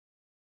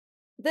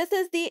This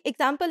is the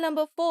example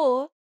number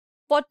 4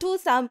 for two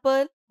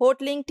sample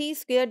Hotelling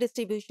t-square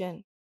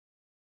distribution.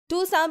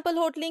 Two sample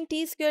Hotelling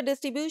t-square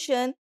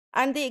distribution,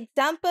 and the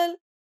example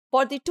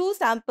for the two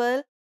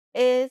sample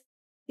is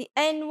the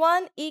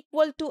n1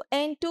 equal to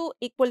n2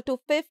 equal to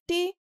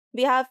 50.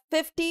 We have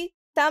 50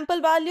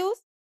 sample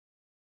values.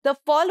 The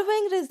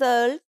following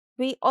results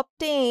we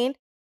obtained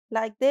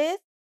like this.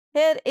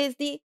 Here is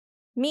the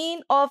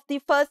mean of the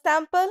first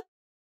sample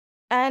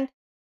and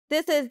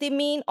this is the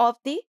mean of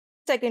the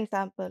second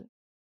sample.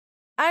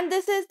 And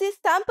this is the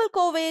sample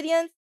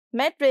covariance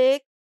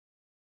metric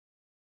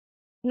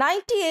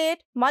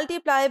 98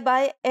 multiplied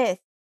by S.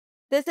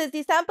 This is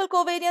the sample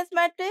covariance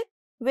metric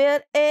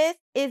where S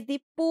is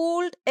the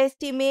pooled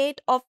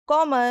estimate of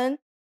common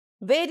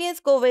variance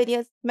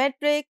covariance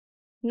metric.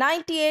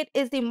 98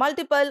 is the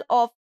multiple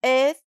of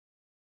S.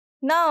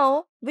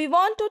 Now we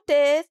want to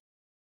test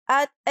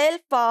at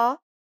alpha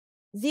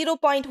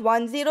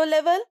 0.10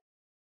 level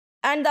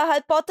and the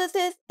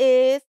hypothesis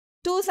is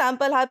two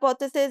sample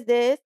hypothesis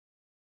is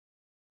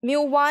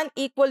mu1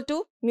 equal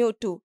to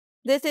mu2.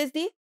 This is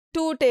the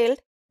two-tailed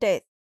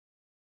test.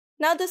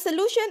 Now the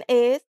solution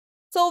is,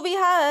 so we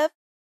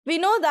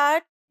know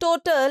that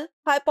total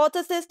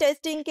hypothesis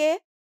testing के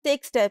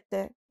 6 steps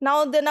है.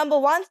 Now the number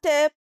 1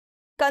 step,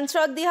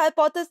 construct the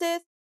hypothesis.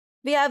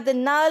 We have the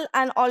null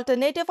and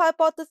alternative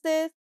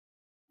hypothesis.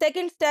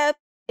 Second step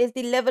is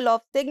the level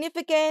of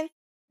significance.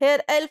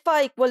 Here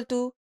alpha equal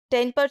to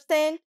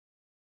 10%.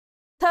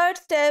 Third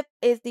step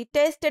is the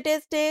test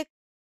statistic.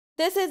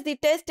 This is the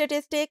test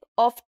statistic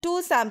of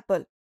two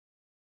sample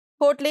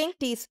Hotelling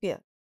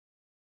t-square.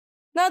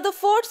 Now the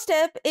fourth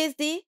step is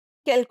the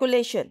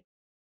calculation.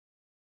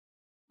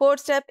 Fourth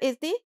step is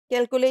the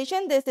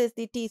calculation. This is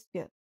the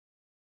t-square.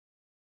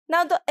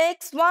 Now the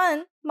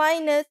x1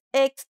 minus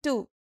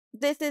x2.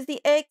 This is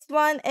the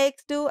x1,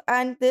 x2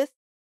 and this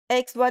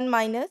x1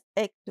 minus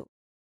x2.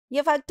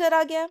 ये factor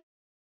आ गया.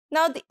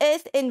 Now the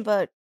S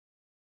inverse.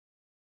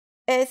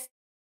 S.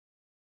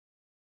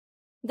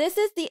 This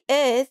is the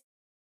S.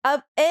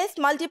 अब S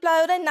multiply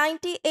हो रहा है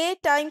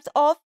 98 times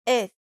of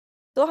S.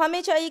 तो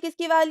हमें चाहिए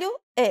किसकी वैल्यू?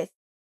 S.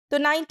 तो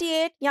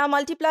 98 यहाँ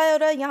मल्टीप्लाई हो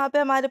रहा है, यहाँ पे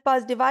हमारे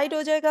पास डिवाइड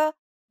हो जाएगा.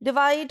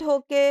 डिवाइड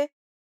होके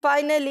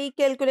फाइनली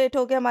कैलकुलेट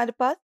होके हमारे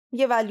पास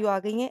ये वैल्यू आ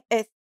गई है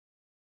S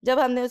जब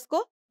हमने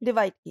उसको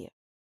डिवाइड किया.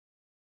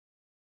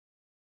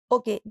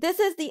 Okay, this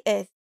is the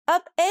S.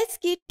 अब S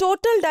की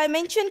टोटल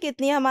डायमेंशन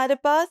कितनी है हमारे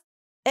पास?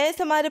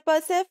 S हमारे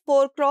पास है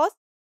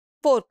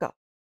 4x4 का.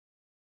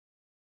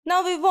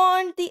 Now we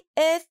want the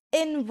S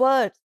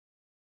inverse.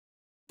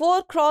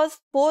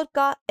 4x4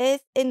 का S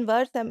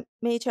इनवर्स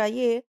हमें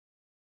चाहिए.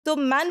 तो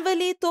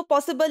मैनुअली तो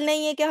पॉसिबल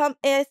नहीं है कि हम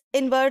S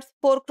इनवर्स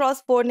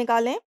 4x4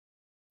 निकालें.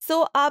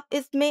 सो आप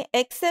इसमें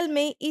एक्सेल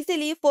में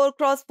इजीली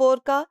 4x4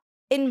 का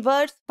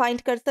इनवर्स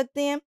फाइंड कर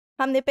सकते हैं.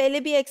 हमने पहले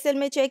भी एक्सेल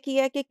में चेक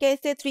किया कि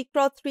कैसे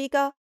 3x3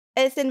 का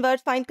S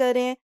इनवर्स फाइंड कर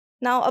रहे हैं.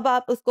 नाउ अब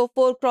आप उसको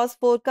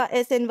 4x4 का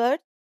S इनवर्स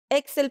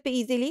एक्सेल पे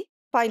इजीली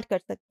फाइंड कर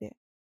सकते हैं.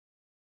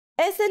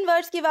 S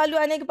इनवर्स की वैल्यू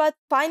आने के बाद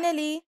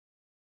finally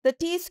the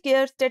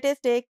t-square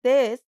statistic,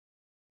 this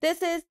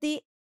is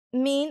the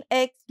mean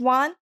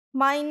x1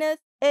 minus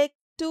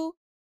x2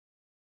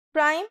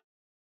 prime.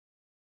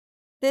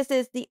 This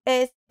is the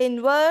S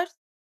inverse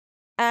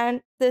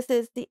and this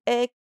is the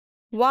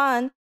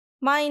x1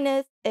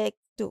 minus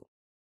x2.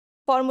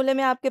 फॉर्मूले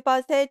में आपके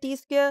पास है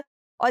t-square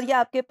और ये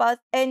आपके पास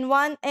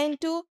n1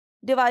 n2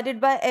 divided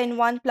by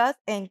n1 plus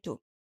n2.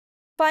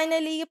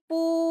 Finally ये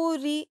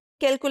पूरी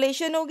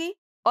calculation होगी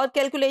और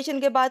कैलकुलेशन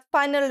के बाद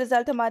फाइनल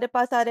रिजल्ट हमारे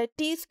पास आ रहा है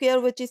T square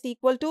which is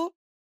equal to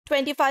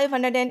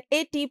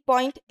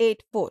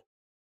 2580.84.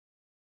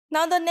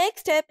 Now the next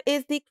step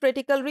is the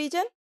critical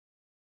reason.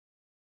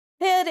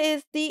 Here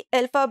is the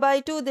alpha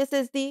by 2. This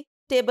is the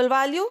table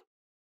value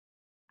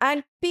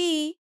and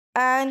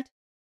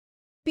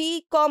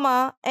p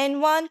comma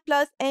n1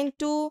 plus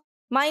n2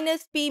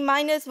 minus p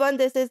minus 1.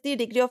 this is the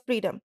degree of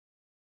freedom.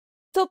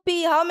 So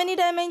p, how many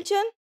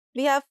dimension?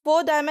 We have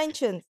 4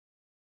 dimensions.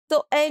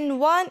 So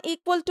n1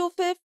 equal to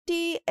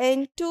 50,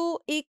 n2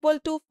 equal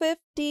to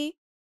 50.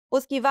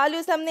 उसकी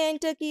values हमने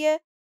enter की है.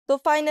 तो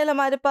final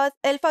हमारे पास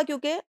alpha,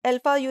 क्योंकि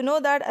alpha you know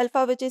that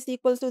alpha which is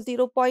equal to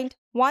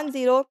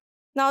 0.10.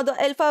 Now the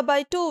alpha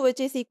by 2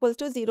 which is equal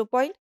to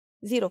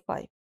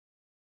 0.05.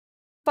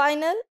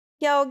 Final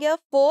क्या हो गया?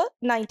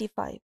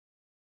 495.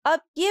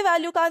 अब ये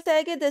वैल्यू कहाँ से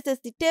आएगी? This is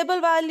the table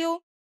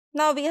value.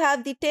 Now we have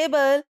the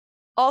table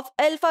of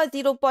alpha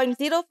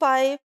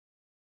 0.05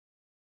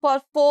 for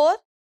 4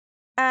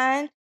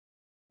 and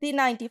the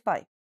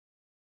 95.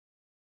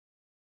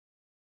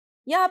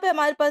 यहाँ पे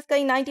हमारे पास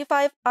कहीं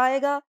 95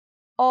 आएगा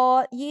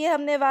और ये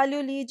हमने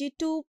वैल्यू ली जी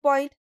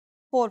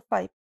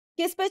 2.45.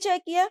 किस पे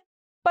चेक किया?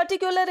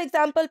 पर्टिकुलर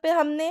एग्जांपल पे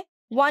हमने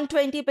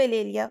 120 पे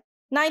ले लिया.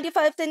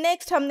 95 से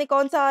नेक्स्ट हमने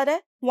कौन सा आ रहा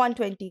है?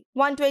 120.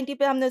 120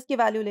 पे हमने उसकी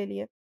वैल्यू ले ली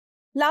है.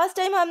 लास्ट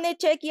टाइम हमने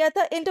चेक किया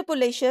था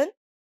इंटरपोलेशन.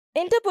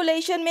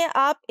 इंटरपोलेशन में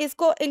आप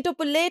इसको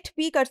इंटरपोलेट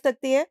भी कर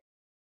सकते हैं.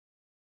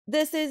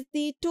 This is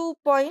the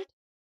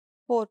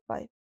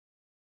 2.45.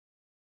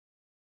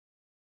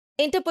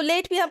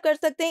 इंटरपोलेट भी हम कर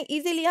सकते हैं।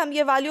 इजीली हम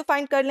ये वैल्यू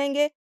फाइंड कर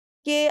लेंगे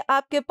कि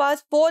आपके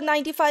पास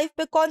 495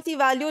 पे कौन सी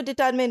वैल्यू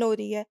डिटरमिन हो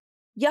रही है।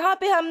 यहाँ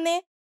पे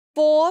हमने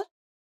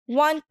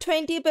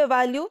 120 पे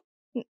वैल्यू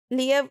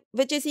लिया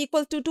विच इज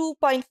इक्वल टू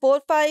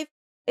 2.45।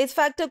 इस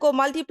फैक्टर को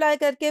मल्टीप्लाई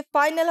करके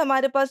फाइनल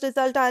हमारे पास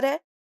रिजल्ट आ रहा है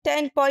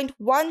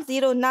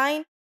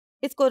 10.109।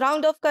 इसको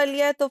राउंड ऑफ कर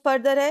लिया है तो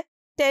फर्दर है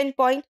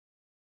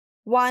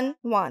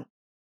 10.11।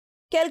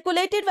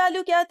 कैलकुलेटेड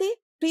वैल्यू क्या थी?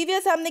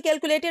 प्रीवियस हमने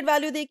कैलकुलेटेड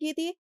वैल्यू देखी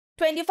थी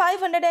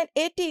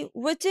 2580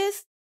 which is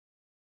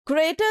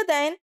greater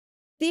than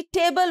the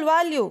table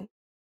value.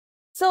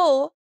 So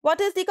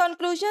what is the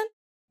conclusion?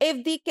 If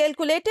the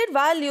calculated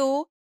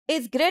value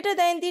is greater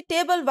than the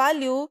table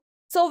value,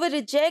 so we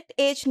reject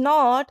H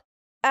naught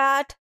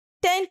at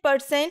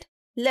 10%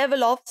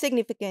 level of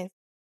significance.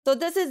 So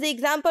this is the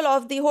example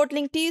of the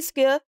Hotelling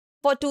T-square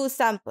for two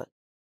samples.